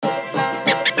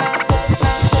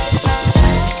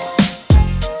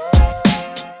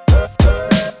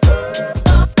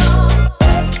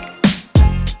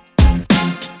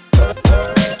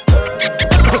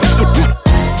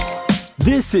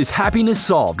This is Happiness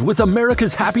Solved with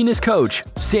America's happiness coach,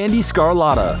 Sandy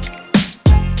Scarlotta.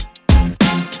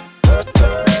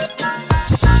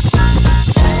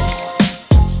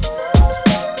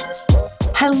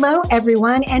 Hello,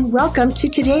 everyone, and welcome to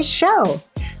today's show.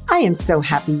 I am so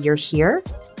happy you're here.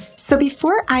 So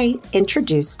before I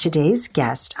introduce today's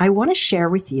guest, I want to share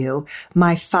with you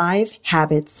my 5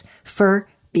 habits for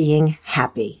being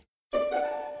happy.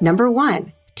 Number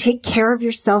 1, take care of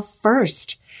yourself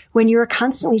first. When you are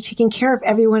constantly taking care of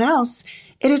everyone else,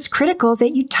 it is critical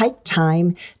that you take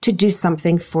time to do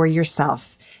something for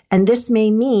yourself. And this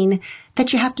may mean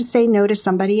that you have to say no to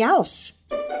somebody else.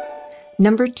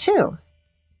 Number 2,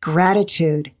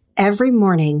 gratitude. Every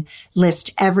morning,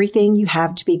 list everything you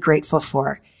have to be grateful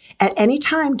for. At any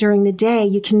time during the day,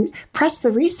 you can press the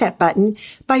reset button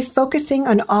by focusing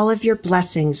on all of your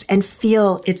blessings and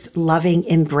feel its loving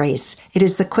embrace. It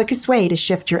is the quickest way to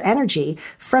shift your energy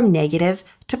from negative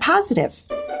to positive.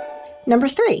 Number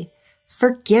 3,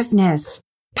 forgiveness.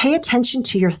 Pay attention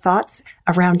to your thoughts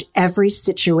around every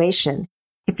situation.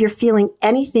 If you're feeling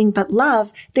anything but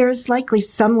love, there is likely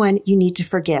someone you need to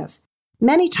forgive.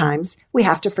 Many times, we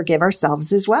have to forgive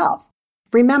ourselves as well.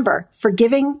 Remember,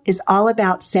 forgiving is all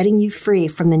about setting you free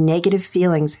from the negative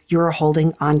feelings you are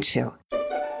holding onto.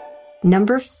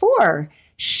 Number 4,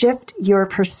 shift your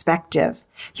perspective.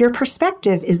 Your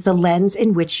perspective is the lens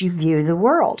in which you view the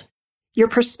world. Your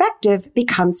perspective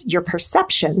becomes your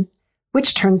perception,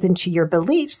 which turns into your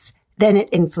beliefs. Then it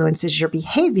influences your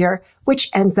behavior, which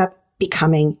ends up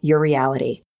becoming your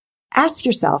reality. Ask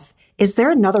yourself, is there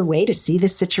another way to see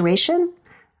this situation?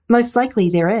 Most likely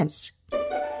there is.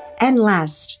 And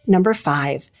last, number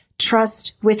 5,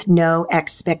 trust with no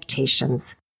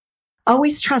expectations.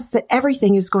 Always trust that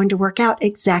everything is going to work out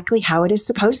exactly how it is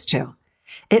supposed to.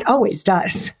 It always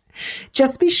does.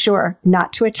 Just be sure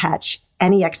not to attach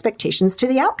any expectations to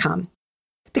the outcome,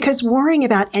 because worrying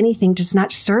about anything does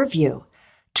not serve you.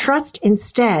 Trust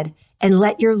instead and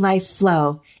let your life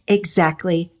flow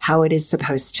exactly how it is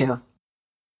supposed to.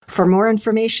 For more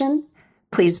information,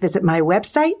 please visit my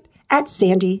website at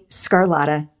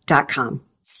sandyscarlotta.com.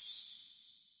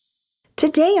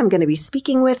 Today, I'm going to be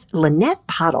speaking with Lanette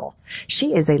Pottle.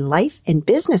 She is a life and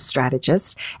business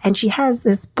strategist, and she has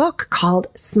this book called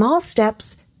Small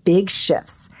Steps, Big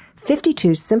Shifts,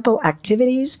 52 Simple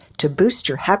Activities to Boost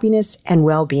Your Happiness and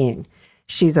Well-Being.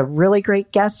 She's a really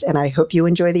great guest, and I hope you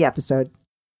enjoy the episode.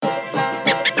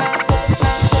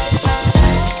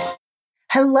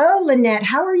 Hello, Lanette.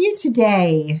 How are you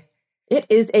today? It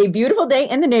is a beautiful day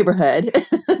in the neighborhood.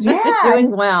 Yeah.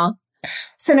 Doing well.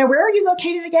 So now where are you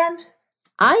located again?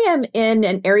 I am in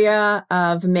an area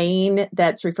of Maine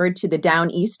that's referred to the Down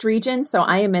East region. So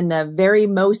I am in the very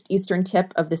most eastern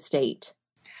tip of the state.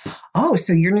 Oh,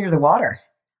 so you're near the water.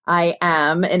 I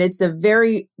am. And it's a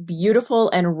very beautiful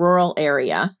and rural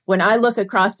area. When I look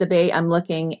across the bay, I'm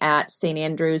looking at St.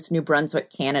 Andrews, New Brunswick,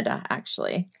 Canada,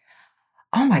 actually.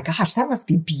 Oh my gosh, that must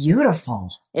be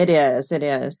beautiful. It is. It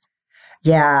is.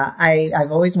 Yeah,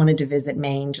 I've always wanted to visit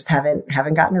Maine, just haven't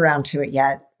gotten around to it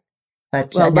yet.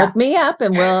 But look me up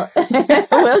and we'll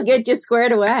we'll get you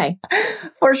squared away.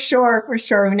 For sure.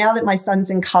 Now that my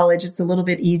son's in college, it's a little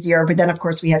bit easier. But then, of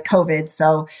course, we had COVID.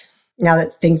 So now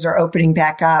that things are opening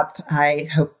back up, I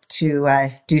hope to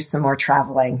do some more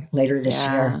traveling later this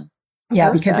year.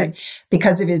 Yeah,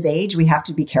 because of his age, we have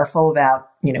to be careful about,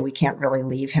 we can't really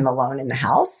leave him alone in the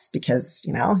house because,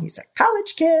 he's a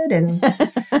college kid and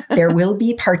there will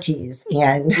be parties.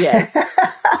 And yes.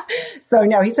 So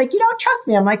no, he's like, you don't trust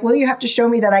me. I'm like, well, you have to show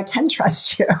me that I can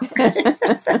trust you.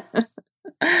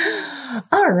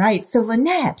 All right. So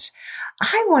Lanette,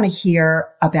 I want to hear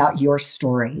about your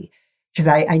story because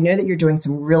I know that you're doing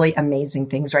some really amazing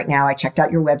things right now. I checked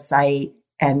out your website.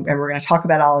 And we're going to talk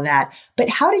about all of that. But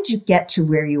how did you get to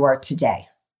where you are today?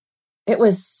 It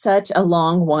was such a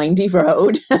long, windy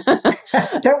road.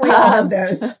 Don't we all have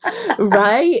those?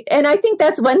 Right. And I think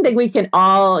that's one thing we can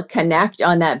all connect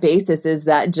on that basis is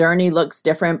that journey looks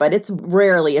different, but it's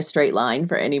rarely a straight line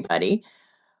for anybody.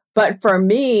 But for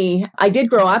me, I did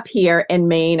grow up here in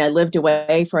Maine. I lived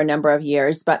away for a number of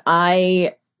years, but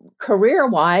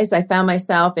career-wise, I found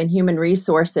myself in human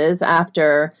resources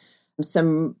after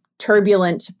some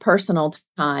turbulent personal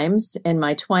times in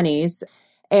my 20s.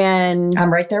 And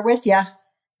I'm right there with you.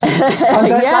 On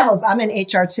both levels. I'm in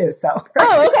HR too. So.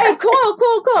 Oh, okay.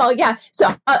 Cool. Yeah.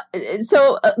 So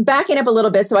backing up a little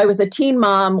bit. So I was a teen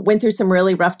mom, went through some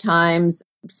really rough times,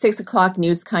 6 o'clock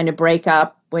news kind of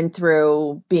breakup, went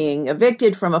through being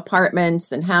evicted from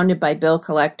apartments and hounded by bill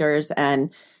collectors. And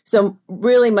so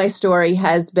really my story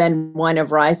has been one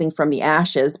of rising from the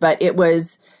ashes, but it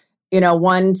was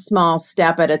one small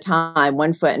step at a time,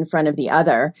 one foot in front of the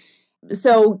other.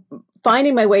 So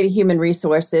finding my way to human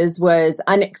resources was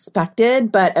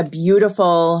unexpected, but a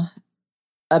beautiful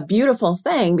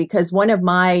thing, because one of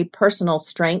my personal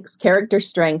strengths, character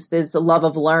strengths, is the love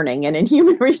of learning. And in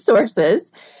human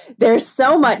resources, there's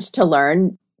so much to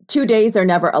learn. 2 days are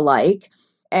never alike.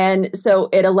 And so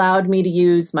it allowed me to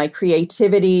use my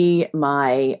creativity,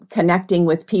 my connecting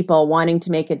with people, wanting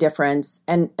to make a difference,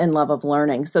 and love of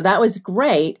learning. So that was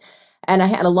great. And I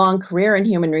had a long career in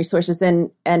human resources,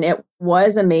 and it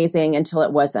was amazing until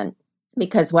it wasn't.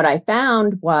 Because what I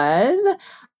found was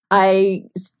I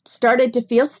started to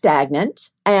feel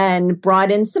stagnant and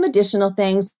brought in some additional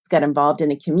things, got involved in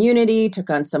the community, took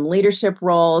on some leadership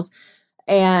roles.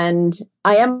 And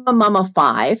I am a mom of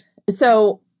 5.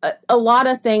 So a lot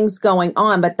of things going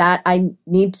on, but that I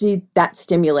need that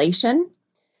stimulation.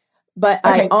 But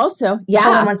okay. I also,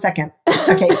 Hold on 1 second.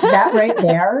 Okay, that right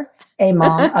there, a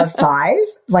mom of 5,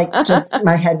 like just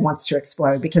my head wants to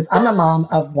explode, because I'm a mom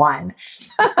of 1.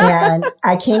 And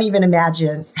I can't even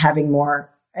imagine having more.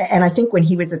 And I think when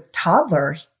he was a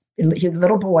toddler, his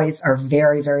little boys are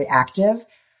very, very active.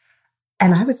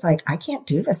 And I was like, I can't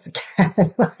do this again.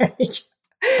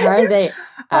 Are they ever?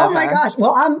 Oh my gosh.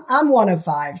 Well, I'm one of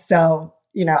 5. So,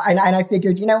 and I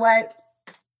figured, you know what?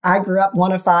 I grew up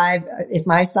one of 5. If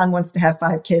my son wants to have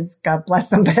 5 kids, God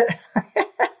bless him. But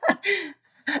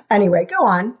anyway, go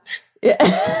on. Yeah.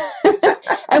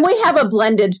 And we have a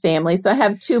blended family. So I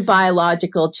have 2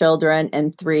 biological children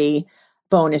and 3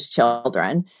 bonus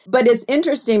children. But it's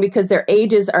interesting because their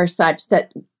ages are such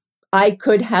that I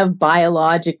could have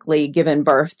biologically given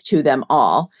birth to them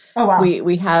all. Oh, wow.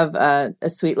 We have a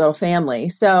sweet little family.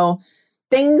 So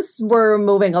things were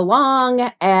moving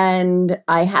along, and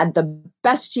I had the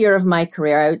best year of my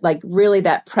career. Really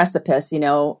that precipice,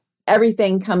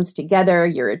 everything comes together.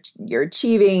 You're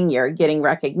achieving, you're getting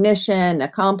recognition,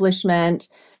 accomplishment,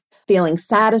 feeling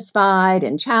satisfied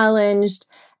and challenged.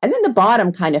 And then the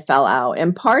bottom kind of fell out.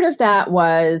 And part of that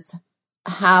was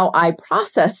how I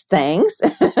process things.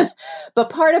 But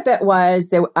part of it was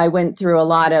that I went through a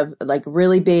lot of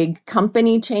really big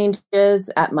company changes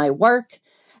at my work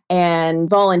and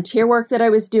volunteer work that I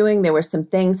was doing. There were some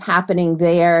things happening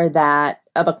there that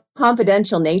of a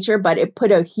confidential nature, but it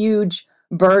put a huge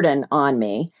burden on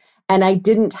me. And I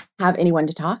didn't have anyone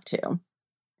to talk to.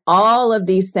 All of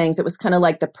these things, it was kind of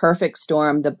like the perfect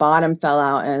storm. The bottom fell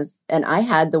out, and I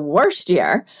had the worst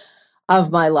year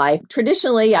of my life.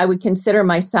 Traditionally, I would consider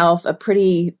myself a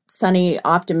pretty sunny,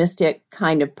 optimistic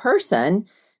kind of person,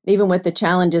 even with the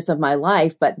challenges of my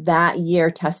life. But that year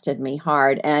tested me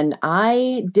hard, and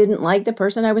I didn't like the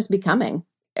person I was becoming.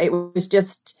 It was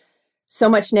just so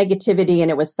much negativity,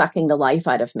 and it was sucking the life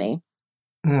out of me.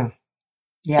 Mm.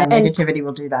 Yeah, negativity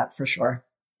will do that for sure.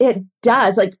 It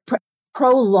does,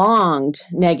 prolonged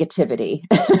negativity.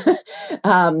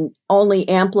 Only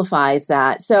amplifies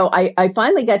that. So I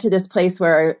finally got to this place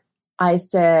where I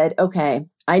said, okay,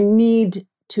 I need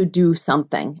to do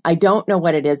something. I don't know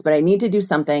what it is, but I need to do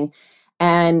something.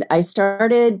 And I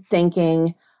started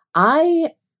thinking,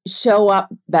 I show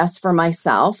up best for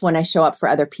myself when I show up for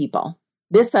other people.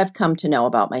 This I've come to know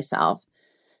about myself.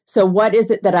 So what is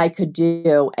it that I could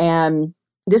do? And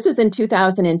this was in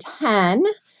 2010.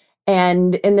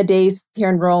 And in the days here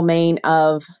in rural Maine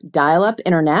of dial-up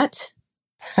internet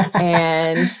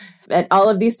and all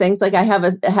of these things, I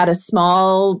had a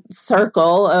small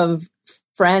circle of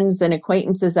friends and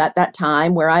acquaintances at that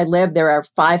time. Where I live, there are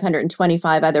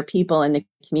 525 other people in the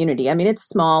community. I mean, it's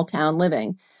small town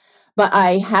living. But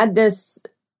I had this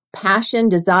passion,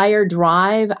 desire,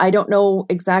 drive. I don't know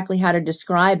exactly how to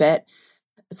describe it.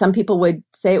 Some people would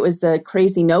say it was a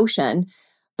crazy notion.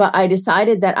 But I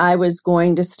decided that I was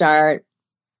going to start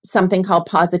something called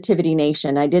Positivity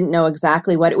Nation. I didn't know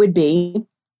exactly what it would be,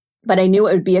 but I knew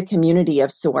it would be a community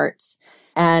of sorts.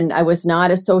 And I was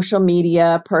not a social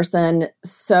media person,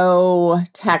 so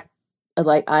tech,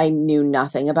 I knew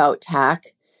nothing about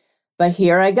tech. But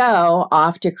here I go,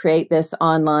 off to create this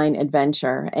online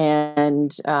adventure.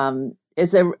 And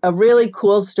it's a really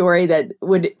cool story that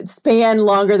would span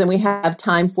longer than we have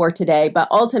time for today, but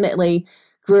ultimately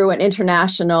grew an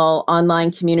international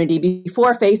online community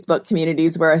before Facebook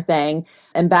communities were a thing.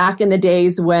 And back in the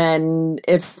days when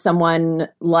if someone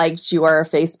liked your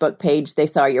Facebook page, they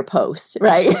saw your post,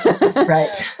 right?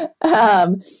 Right.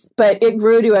 But it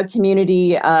grew to a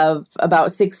community of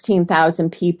about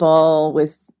 16,000 people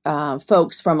with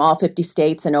folks from all 50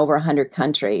 states and over 100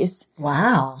 countries.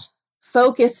 Wow.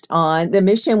 Focused on, the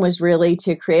mission was really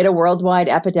to create a worldwide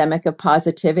epidemic of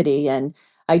positivity. And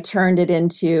I turned it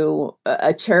into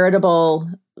a charitable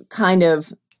kind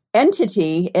of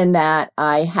entity in that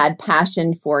I had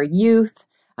passion for youth.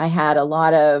 I had a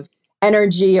lot of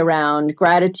energy around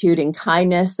gratitude and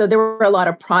kindness. So there were a lot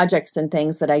of projects and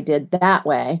things that I did that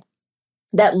way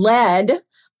that led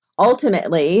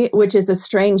ultimately, which is a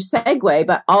strange segue,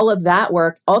 but all of that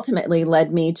work ultimately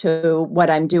led me to what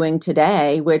I'm doing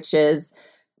today, which is,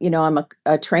 I'm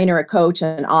a trainer, a coach,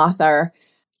 an author,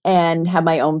 and have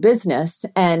my own business.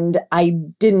 And I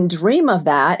didn't dream of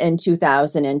that in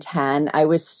 2010. I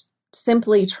was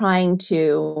simply trying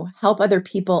to help other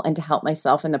people and to help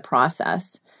myself in the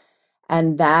process.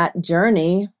 And that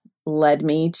journey led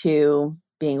me to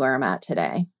being where I'm at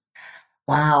today.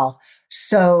 Wow.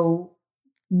 So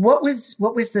what was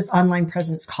this online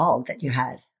presence called that you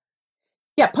had?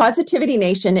 Yeah, Positivity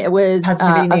Nation. It was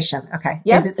Positivity Nation. Okay.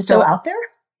 Yep. Is it still out there?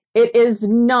 It is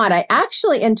not. I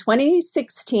actually, in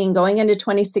 2016, going into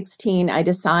 2016, I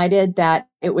decided that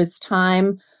it was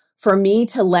time for me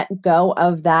to let go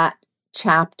of that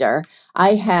chapter.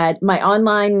 I had my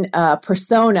online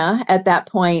persona at that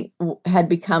point had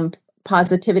become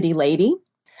Positivity Lady.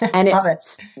 And Love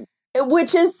it.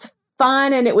 Which is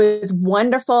fun and it was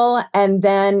wonderful. And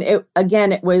then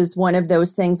it was one of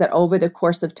those things that over the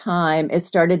course of time, it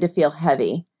started to feel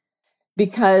heavy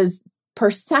because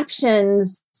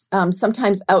perceptions,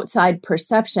 sometimes outside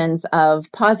perceptions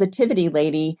of Positivity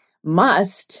Lady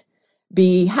must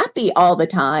be happy all the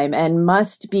time and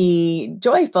must be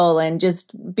joyful and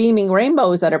just beaming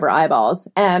rainbows out of her eyeballs.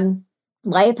 And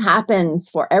life happens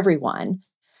for everyone.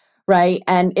 Right.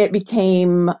 And it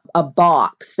became a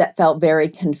box that felt very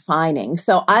confining.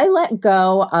 So I let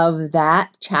go of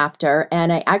that chapter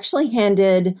and I actually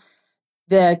handed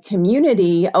the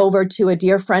community over to a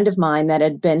dear friend of mine that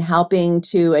had been helping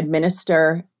to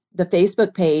administer the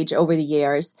Facebook page over the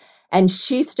years. And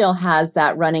she still has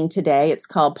that running today. It's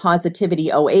called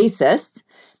Positivity Oasis.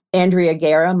 Andrea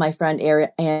Guerra, my friend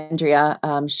Andrea,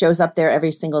 shows up there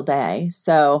every single day.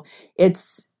 So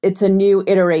it's a new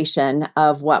iteration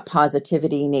of what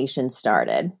Positivity Nation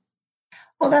started.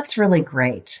 Well, that's really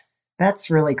great. That's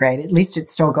really great. At least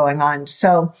it's still going on.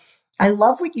 So I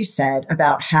love what you said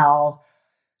about how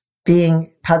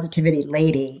being Positivity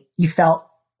Lady, you felt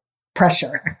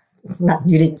pressure.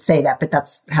 You didn't say that, but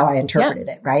that's how I interpreted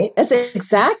it, right? That's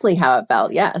exactly how it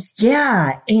felt. Yes.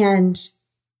 Yeah. And,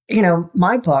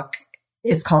 my book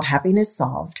is called Happiness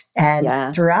Solved.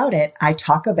 And throughout it, I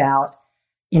talk about,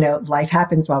 life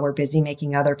happens while we're busy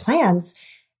making other plans.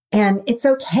 And it's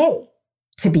okay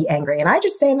to be angry. And I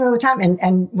just say it all the time.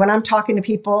 And when I'm talking to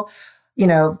people,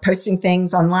 posting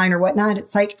things online or whatnot,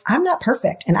 it's like, I'm not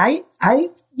perfect. And I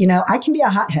can be a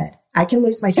hothead. I can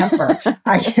lose my temper.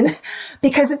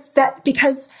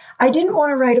 Because I didn't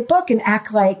want to write a book and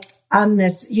act like I'm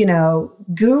this,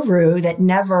 guru that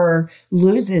never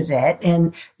loses it.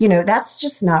 And, that's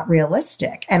just not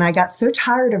realistic. And I got so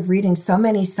tired of reading so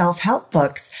many self-help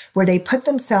books where they put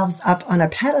themselves up on a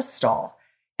pedestal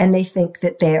and they think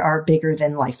that they are bigger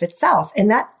than life itself. And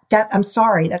that I'm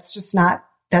sorry, that's not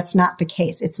the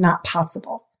case. It's not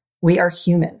possible. We are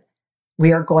human.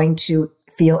 We are going to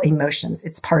feel emotions.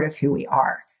 It's part of who we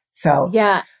are. So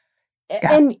yeah.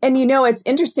 And it's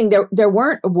interesting. There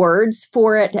weren't words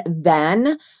for it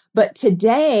then, but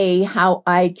today, how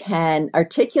I can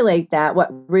articulate that, what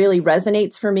really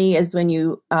resonates for me is when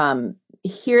you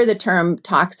hear the term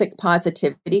toxic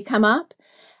positivity come up.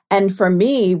 And for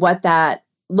me, what that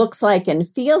looks like and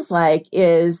feels like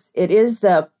is it is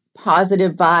the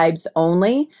positive vibes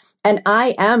only. And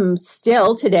I am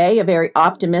still today a very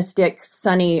optimistic,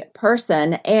 sunny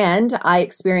person, and I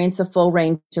experience a full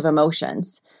range of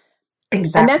emotions.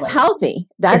 Exactly. And that's healthy.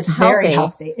 That's very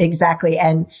healthy. Exactly.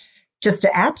 And just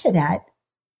to add to that,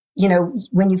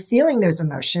 when you're feeling those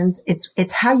emotions,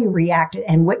 it's how you react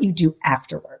and what you do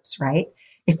afterwards, right?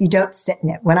 If you don't sit in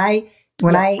it. When I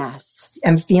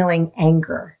am feeling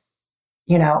anger,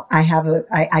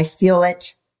 I feel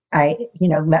it. I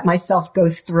let myself go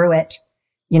through it.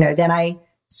 Then I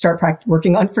start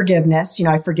working on forgiveness.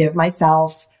 I forgive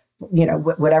myself.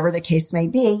 Whatever the case may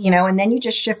be, and then you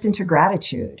just shift into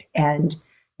gratitude and,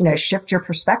 shift your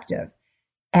perspective.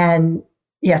 And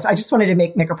yes, I just wanted to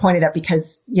make a point of that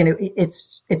because,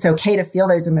 it's okay to feel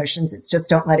those emotions. It's just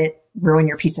don't let it ruin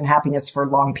your peace and happiness for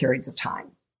long periods of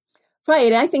time.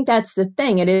 Right. I think that's the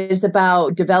thing. It is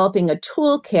about developing a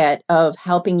toolkit of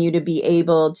helping you to be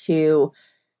able to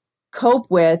cope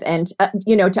with and,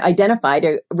 to identify,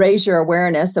 to raise your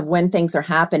awareness of when things are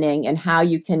happening and how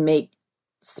you can make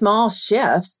small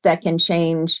shifts that can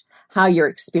change how you're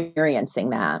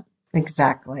experiencing that.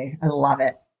 Exactly. I love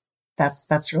it.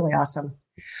 That's really awesome.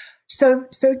 So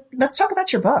let's talk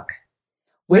about your book.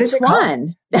 What Which is it called?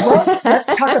 one? Well,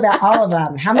 let's talk about all of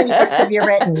them. How many books have you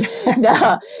written?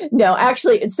 No,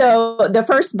 actually. So the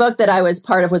first book that I was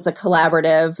part of was a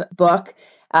collaborative book,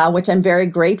 which I'm very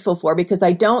grateful for because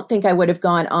I don't think I would have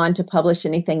gone on to publish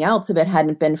anything else if it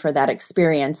hadn't been for that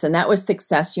experience. And that was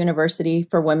Success University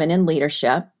for Women in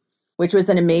Leadership, which was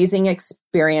an amazing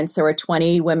experience. There were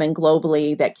 20 women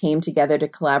globally that came together to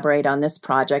collaborate on this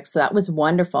project. So that was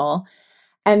wonderful.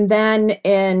 And then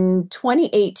in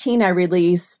 2018, I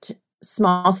released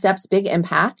Small Steps, Big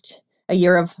Impact, a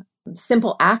year of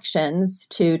simple actions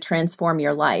to transform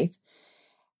your life.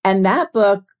 And that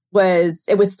book was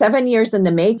 7 years in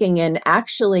the making. And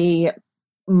actually,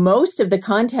 most of the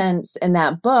contents in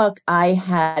that book I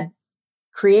had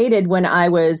created when I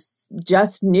was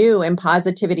just new in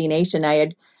Positivity Nation. I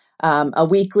had a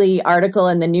weekly article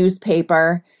in the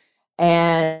newspaper.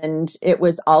 And it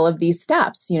was all of these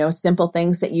steps, simple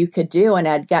things that you could do. And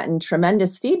I'd gotten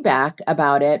tremendous feedback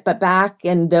about it. But back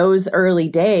in those early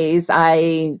days,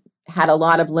 I had a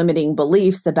lot of limiting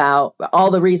beliefs about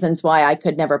all the reasons why I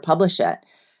could never publish it.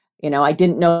 I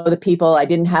didn't know the people, I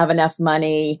didn't have enough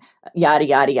money, yada,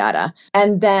 yada, yada.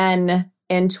 And then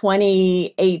in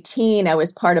 2018, I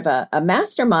was part of a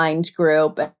mastermind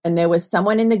group, and there was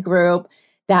someone in the group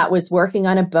that was working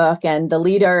on a book, and the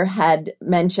leader had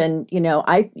mentioned,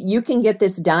 you can get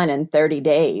this done in 30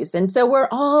 days. And so we're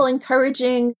all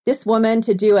encouraging this woman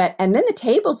to do it. And then the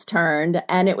tables turned,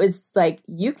 and it was like,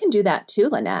 you can do that too,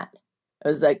 Lanette. I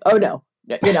was like, oh no,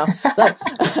 like,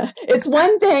 it's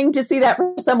one thing to see that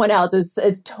for someone else.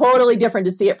 It's totally different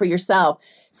to see it for yourself.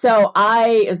 So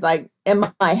I was like, in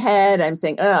my head, I'm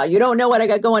saying, oh, you don't know what I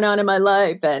got going on in my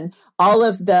life. And all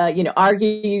of the, argue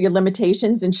your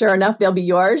limitations, and sure enough, they'll be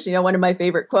yours. One of my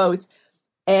favorite quotes.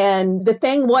 And the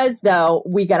thing was, though,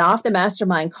 we got off the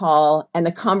mastermind call and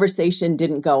the conversation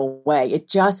didn't go away. It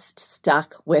just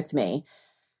stuck with me.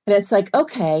 And it's like,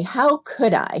 okay, how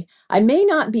could I? I may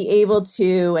not be able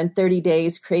to, in 30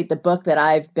 days, create the book that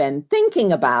I've been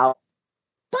thinking about,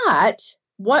 but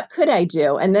what could I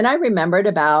do? And then I remembered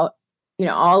about,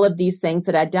 all of these things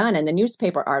that I'd done in the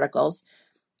newspaper articles.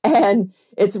 And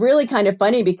it's really kind of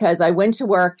funny because I went to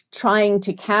work trying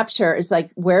to capture, it's like,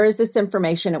 where is this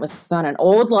information? It was on an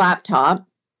old laptop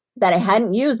that I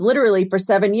hadn't used literally for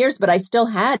 7 years, but I still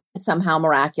had somehow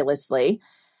miraculously.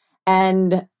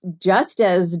 And just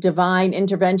as divine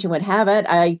intervention would have it,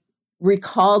 I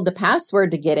recalled the password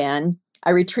to get in.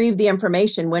 I retrieved the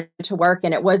information, went to work,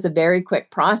 and it was a very quick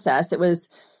process. It was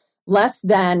less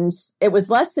than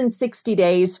 60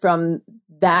 days from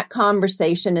that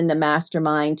conversation in the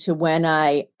mastermind to when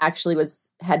I actually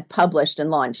had published and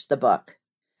launched the book.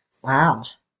 Wow.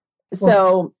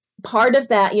 So part of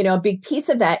that, a big piece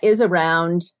of that is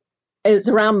around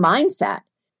mindset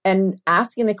and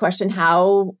asking the question,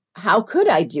 how could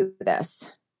I do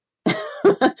this?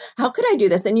 How could I do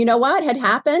this? And you know what had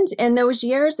happened in those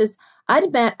years is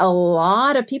I'd met a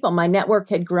lot of people. My network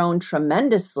had grown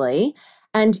tremendously.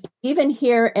 And even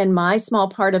here in my small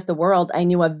part of the world, I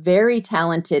knew a very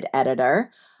talented editor.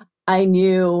 I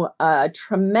knew a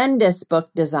tremendous book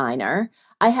designer.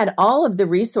 I had all of the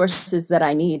resources that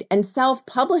I need. And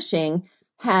self-publishing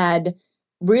had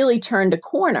really turned a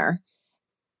corner,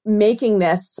 making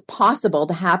this possible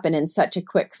to happen in such a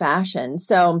quick fashion.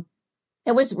 So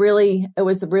it was really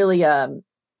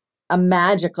a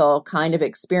magical kind of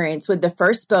experience. With the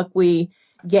first book, we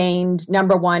gained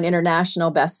 #1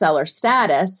 international bestseller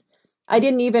status. I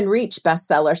didn't even reach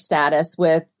bestseller status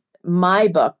with my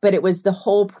book, but it was the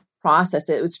whole process.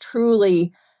 It was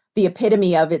truly the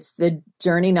epitome of it's the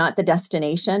journey, not the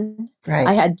destination. Right.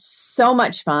 I had so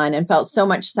much fun and felt so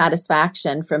much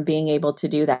satisfaction from being able to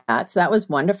do that. So that was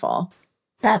wonderful.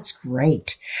 That's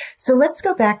great. So let's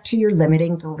go back to your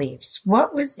limiting beliefs.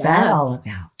 What was that all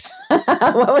about?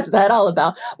 What was that all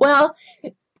about? Well,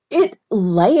 it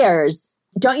layers.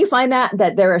 Don't you find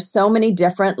that there are so many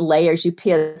different layers you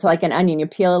peel? It's like an onion. You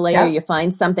peel a layer, you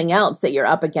find something else that you're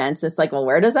up against. It's like, well,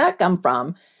 where does that come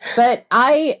from? But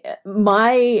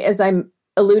as I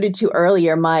alluded to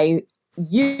earlier, my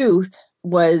youth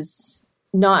was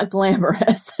not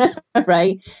glamorous,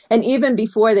 right? And even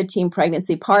before the teen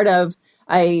pregnancy,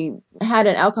 I had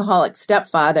an alcoholic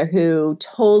stepfather who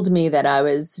told me that I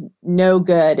was no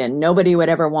good and nobody would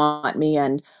ever want me,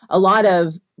 and a lot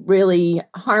of really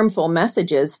harmful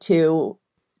messages to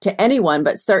anyone,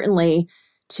 but certainly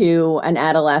to an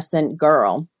adolescent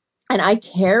girl. And I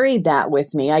carried that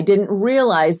with me. I didn't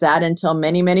realize that until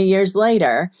many, many years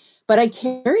later, but I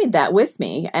carried that with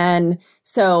me. And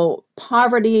so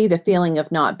poverty, the feeling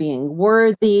of not being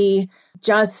worthy,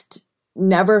 just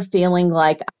never feeling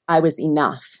like I was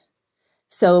enough.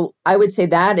 So I would say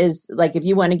that is like, if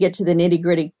you want to get to the nitty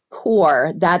gritty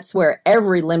core, that's where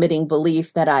every limiting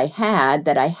belief that I had,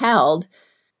 that I held,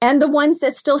 and the ones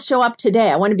that still show up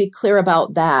today. I want to be clear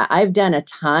about that. I've done a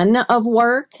ton of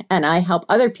work and I help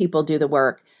other people do the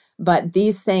work, but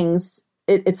these things,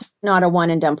 it's not a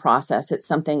one and done process. It's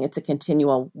a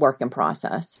continual work in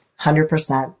process.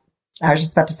 100%. I was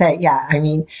just about to say, yeah, I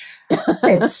mean,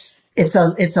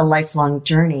 it's a lifelong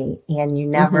journey, and you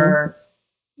never,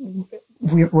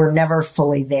 we're never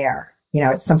fully there. You know,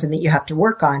 it's something that you have to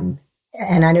work on.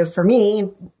 And I know for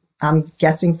me, I'm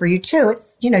guessing for you too,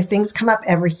 it's, you know, things come up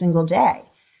every single day.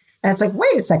 And it's like,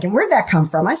 wait a second, where'd that come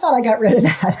from? I thought I got rid of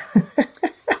that.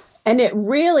 And it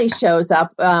really shows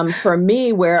up for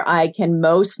me where I can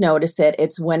most notice it.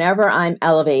 It's whenever I'm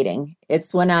elevating.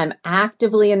 It's when I'm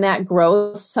actively in that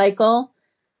growth cycle.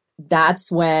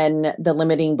 That's when the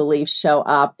limiting beliefs show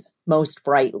up most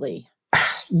brightly.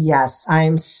 Yes,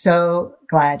 I'm so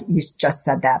glad you just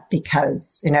said that,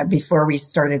 because, you know, before we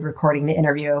started recording the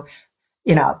interview,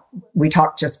 you know, we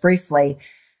talked just briefly.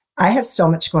 I have so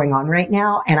much going on right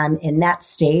now, and I'm in that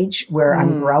stage where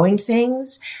I'm growing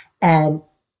things, and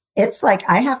it's like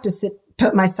I have to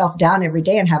put myself down every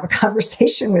day and have a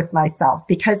conversation with myself,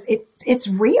 because it's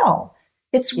real.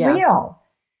 It's real.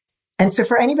 And so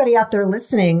for anybody out there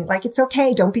listening, like, it's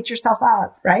okay. Don't beat yourself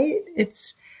up, right?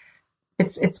 It's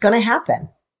going to happen,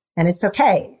 and it's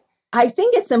okay. I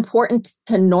think it's important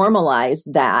to normalize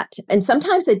that. And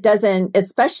sometimes it doesn't,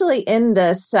 especially in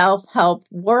the self-help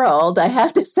world, I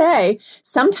have to say,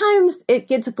 sometimes it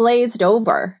gets glazed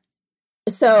over.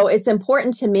 So it's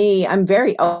important to me. I'm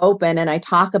very open and I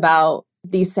talk about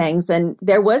these things. And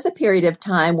there was a period of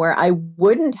time where I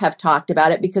wouldn't have talked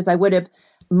about it because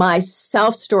my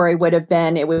self-story would have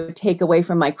been, it would take away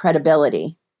from my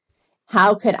credibility.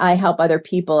 How could I help other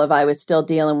people if I was still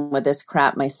dealing with this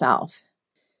crap myself?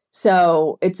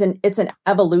 So it's an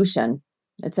evolution.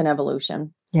 It's an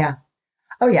evolution. Yeah.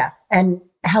 Oh, yeah. And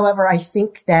however, I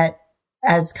think that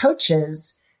as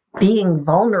coaches, being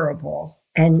vulnerable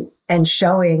and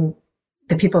showing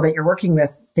the people that you're working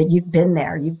with that you've been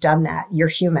there, you've done that, you're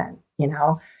human, you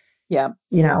know? Yeah.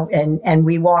 You know, and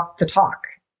we walk the talk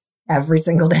every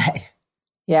single day.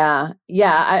 Yeah.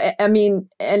 Yeah. I mean,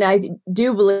 and I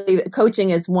do believe that coaching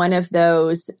is one of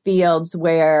those fields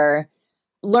where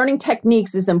learning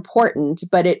techniques is important,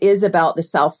 but it is about the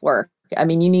self-work. I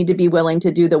mean, you need to be willing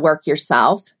to do the work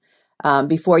yourself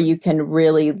before you can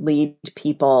really lead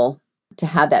people to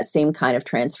have that same kind of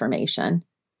transformation.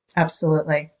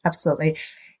 Absolutely. Absolutely.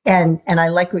 And I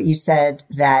like what you said,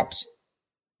 that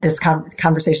this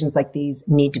conversations like these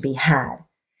need to be had.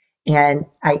 And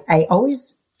I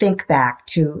always think back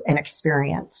to an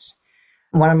experience.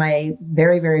 One of my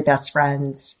very, very best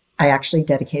friends, I actually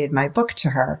dedicated my book to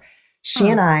her. She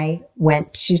and I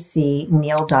went to see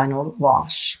Neil Donald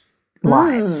Walsh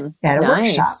live at a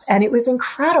workshop, and it was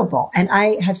incredible. And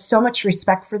I have so much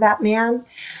respect for that man,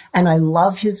 and I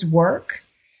love his work.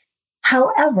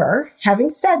 However, having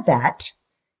said that,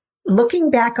 looking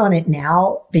back on it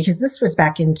now, because this was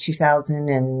back in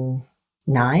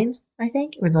 2009, I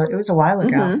think it was a while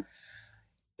ago.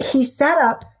 He sat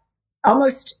up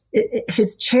almost,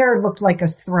 his chair looked like a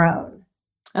throne.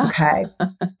 Okay.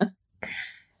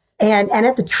 And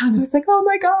at the time I was like, oh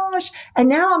my gosh. And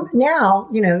now,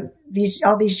 you know,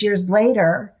 all these years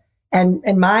later, and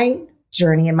my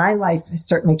journey in my life has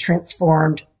certainly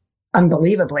transformed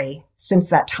unbelievably since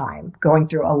that time, going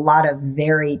through a lot of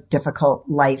very difficult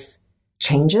life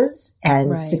changes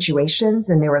and situations.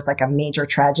 And there was like a major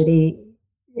tragedy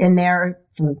in there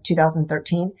from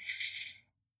 2013.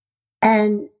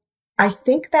 And I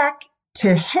think back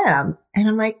to him and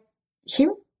I'm like, he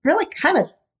really kind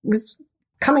of was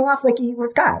coming off like he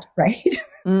was God, right?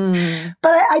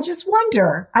 But I just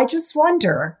wonder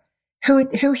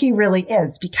who he really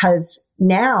is, because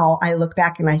now I look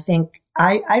back and I think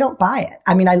I don't buy it.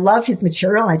 I mean, I love his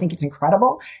material and I think it's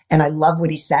incredible and I love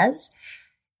what he says,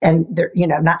 and there, you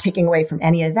know, not taking away from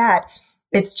any of that.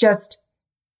 It's just,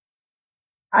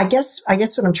 I guess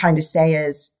what I'm trying to say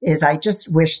is I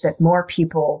just wish that more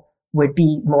people would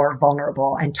be more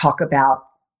vulnerable and talk about,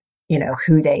 you know,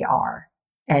 who they are.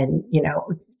 And, you know,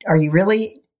 are you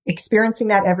really experiencing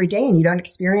that every day and you don't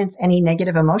experience any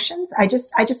negative emotions? I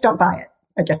just don't buy it.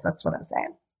 I guess that's what I'm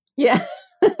saying. Yeah.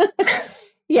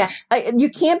 Yeah. You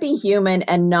can't be human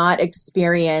and not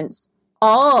experience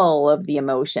all of the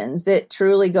emotions. It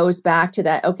truly goes back to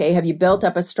that. Okay, have you built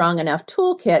up a strong enough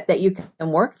toolkit that you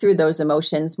can work through those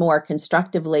emotions more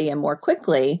constructively and more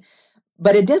quickly,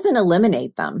 but it doesn't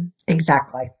eliminate them.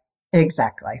 Exactly.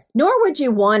 Nor would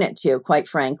you want it to, quite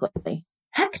frankly.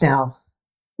 Heck no.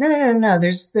 No.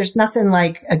 There's nothing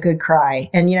like a good cry.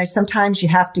 And, sometimes you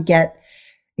have to get,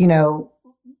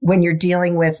 when you're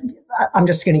dealing with, I'm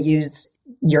just going to use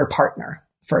your partner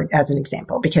as an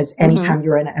example, because anytime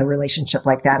you're in a relationship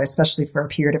like that, especially for a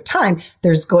period of time,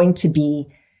 there's going to be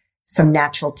some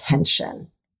natural tension,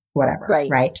 whatever.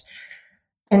 Right.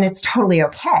 And it's totally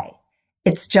okay.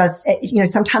 It's just,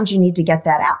 sometimes you need to get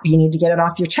that out. You need to get it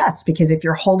off your chest, because if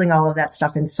you're holding all of that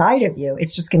stuff inside of you,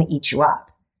 it's just going to eat you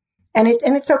up. And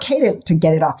it's okay to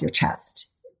get it off your chest.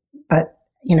 But,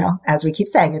 as we keep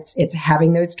saying, it's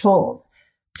having those tools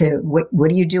to what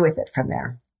do you do with it from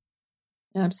there?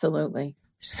 Absolutely.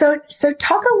 So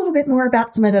talk a little bit more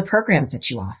about some of the programs that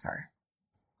you offer.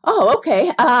 Oh,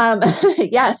 okay.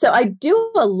 Yeah. So I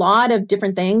do a lot of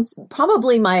different things.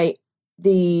 Probably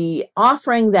the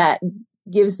offering that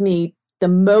gives me the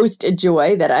most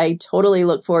joy, that I totally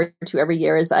look forward to every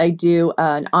year, is I do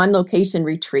an on-location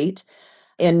retreat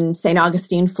in St.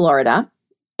 Augustine, Florida.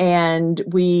 And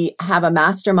we have a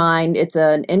mastermind. It's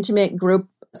an intimate group,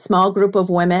 small group of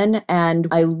women, and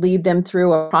I lead them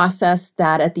through a process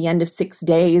that at the end of 6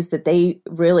 days, that they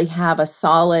really have a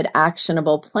solid,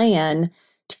 actionable plan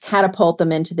to catapult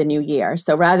them into the new year.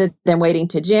 So rather than waiting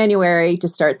to January to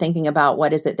start thinking about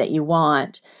what is it that you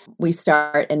want, we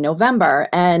start in November.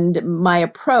 And my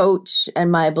approach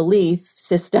and my belief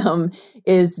system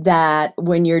is that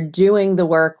when you're doing the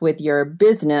work with your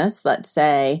business, let's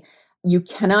say, you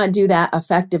cannot do that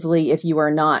effectively if you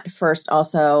are not first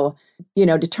also,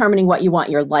 determining what you want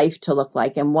your life to look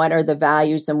like, and what are the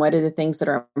values and what are the things that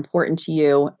are important to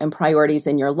you and priorities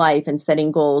in your life, and setting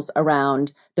goals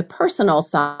around the personal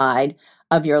side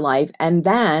of your life. And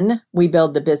then we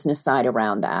build the business side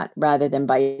around that, rather than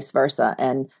vice versa.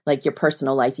 And like your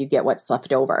personal life, you get what's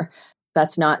left over.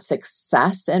 That's not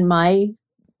success in my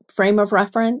frame of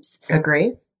reference.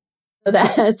 Agree. So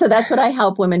that's what I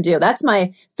help women do. That's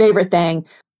my favorite thing.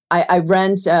 I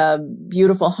rent a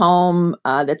beautiful home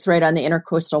that's right on the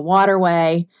Intercoastal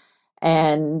Waterway.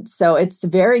 And so it's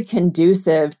very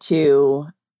conducive to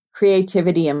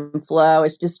creativity and flow.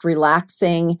 It's just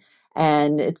relaxing,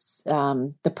 and it's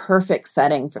the perfect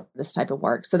setting for this type of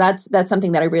work. So that's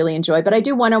something that I really enjoy. But I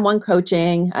do one-on-one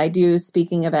coaching. I do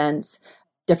speaking events,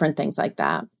 different things like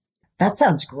that. That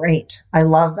sounds great. I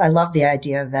love the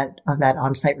idea of that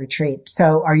on-site retreat.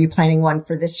 So are you planning one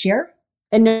for this year?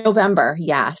 In November,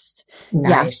 yes.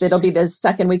 Nice. Yes, it'll be the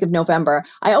second week of November.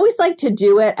 I always like to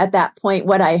do it at that point.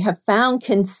 What I have found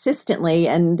consistently,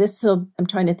 and I'm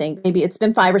trying to think, maybe it's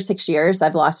been 5 or 6 years,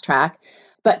 I've lost track,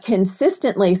 but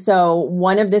consistently. So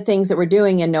one of the things that we're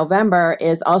doing in November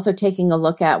is also taking a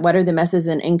look at what are the messes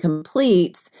and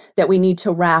incompletes that we need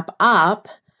to wrap up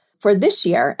for this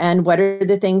year, and what are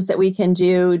the things that we can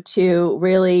do to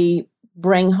really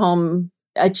bring home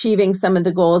achieving some of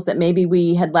the goals that maybe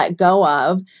we had let go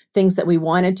of, things that we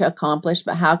wanted to accomplish,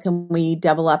 but how can we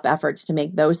double up efforts to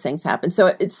make those things happen? So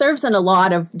it serves in a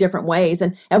lot of different ways.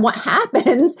 And what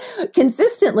happens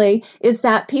consistently is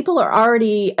that people are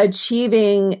already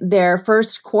achieving their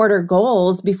first quarter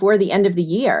goals before the end of the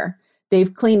year.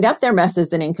 They've cleaned up their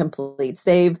messes and incompletes.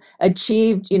 They've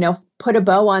achieved, put a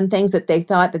bow on things that they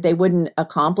thought that they wouldn't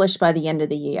accomplish by the end of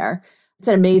the year. It's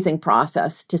an amazing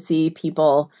process to see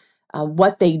people,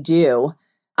 what they do.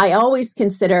 I always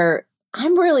consider,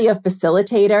 I'm really a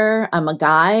facilitator. I'm a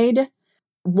guide.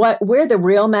 Where the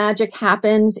real magic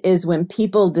happens is when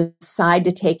people decide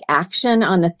to take action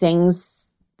on the things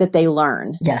that they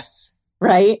learn. Yes.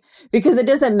 Right? Because it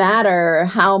doesn't matter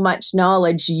how much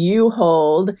knowledge you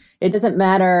hold. It doesn't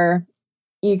matter.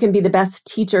 You can be the best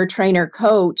teacher, trainer,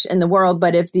 coach in the world,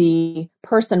 but if the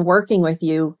person working with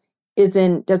you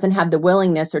doesn't have the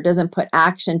willingness or doesn't put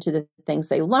action to the things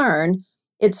they learn,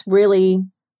 it's really,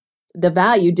 the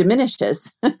value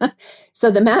diminishes.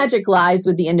 So the magic lies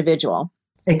with the individual.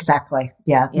 Exactly.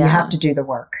 Yeah. You have to do the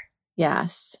work.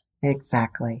 Yes.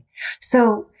 Exactly.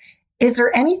 So is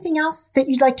there anything else that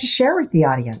you'd like to share with the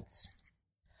audience?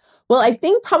 Well, I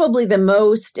think probably the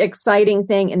most exciting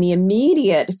thing in the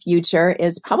immediate future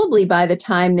is probably by the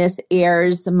time this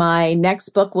airs, my next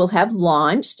book will have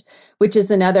launched, which is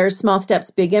another Small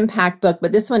Steps, Big Impact book.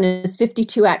 But this one is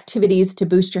 52 Activities to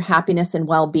Boost Your Happiness and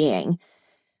Well-Being.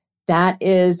 That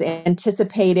is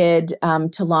anticipated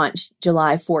to launch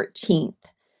July 14th.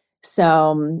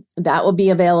 So that will be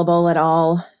available at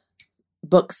all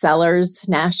booksellers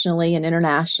nationally and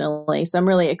internationally. So I'm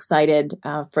really excited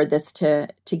for this to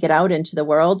get out into the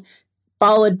world,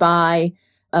 followed by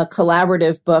a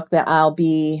collaborative book that I'll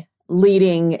be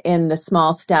leading in the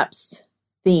Small Steps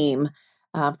theme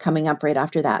coming up right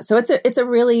after that. So it's a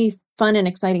really fun and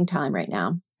exciting time right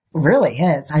now. Really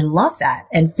is. I love that.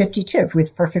 And 52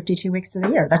 for 52 weeks of the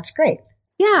year. That's great.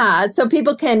 Yeah, so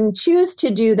people can choose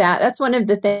to do that. That's one of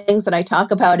the things that I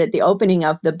talk about at the opening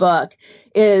of the book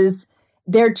is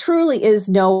there truly is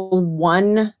no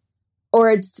one,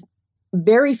 or it's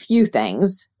very few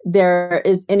things. There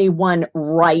is any one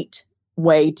right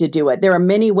way to do it. There are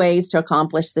many ways to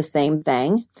accomplish the same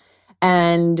thing.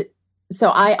 And so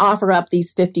I offer up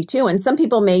these 52, and some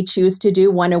people may choose to do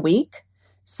one a week.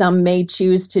 Some may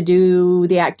choose to do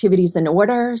the activities in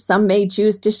order. Some may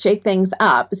choose to shake things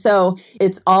up. So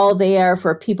it's all there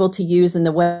for people to use in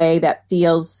the way that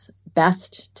feels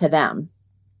best to them.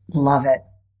 Love it.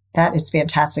 That is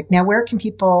fantastic. Now, where can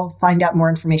people find out more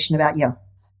information about you?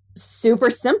 Super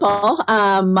simple.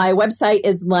 My website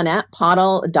is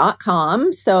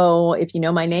LanettePottle.com. So if you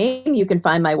know my name, you can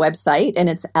find my website, and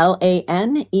it's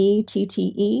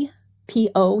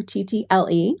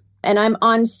LanettePottle. And I'm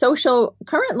on social.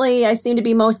 Currently, I seem to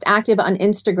be most active on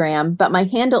Instagram, but my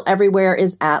handle everywhere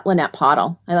is at Lanette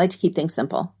Pottle. I like to keep things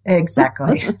simple.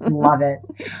 Exactly. Love it.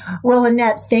 Well,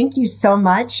 Lanette, thank you so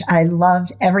much. I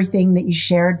loved everything that you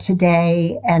shared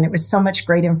today, and it was so much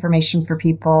great information for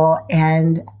people.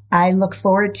 And I look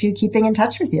forward to keeping in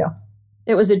touch with you.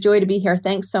 It was a joy to be here.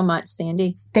 Thanks so much,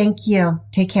 Sandy. Thank you.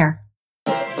 Take care.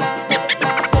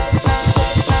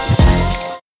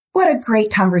 What a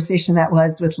great conversation that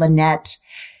was with Lanette.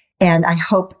 And I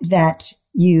hope that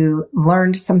you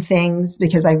learned some things,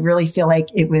 because I really feel like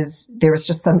there was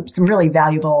just some really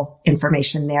valuable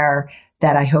information there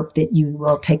that I hope that you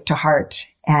will take to heart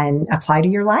and apply to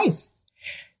your life.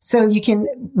 So you can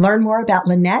learn more about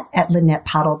Lanette at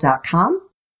LanettePottle.com.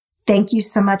 Thank you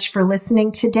so much for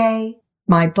listening today.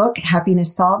 My book,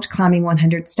 Happiness Solved, Climbing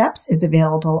 100 Steps, is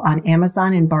available on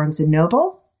Amazon and Barnes &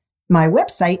 Noble. My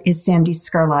website is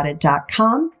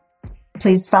sandyscarlotta.com.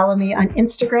 Please follow me on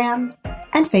Instagram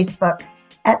and Facebook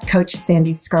at Coach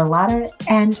Sandy Scarlotta.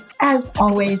 And as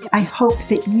always, I hope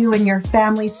that you and your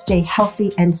family stay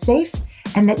healthy and safe,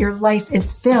 and that your life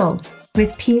is filled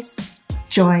with peace,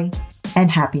 joy, and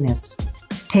happiness.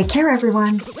 Take care,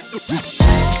 everyone.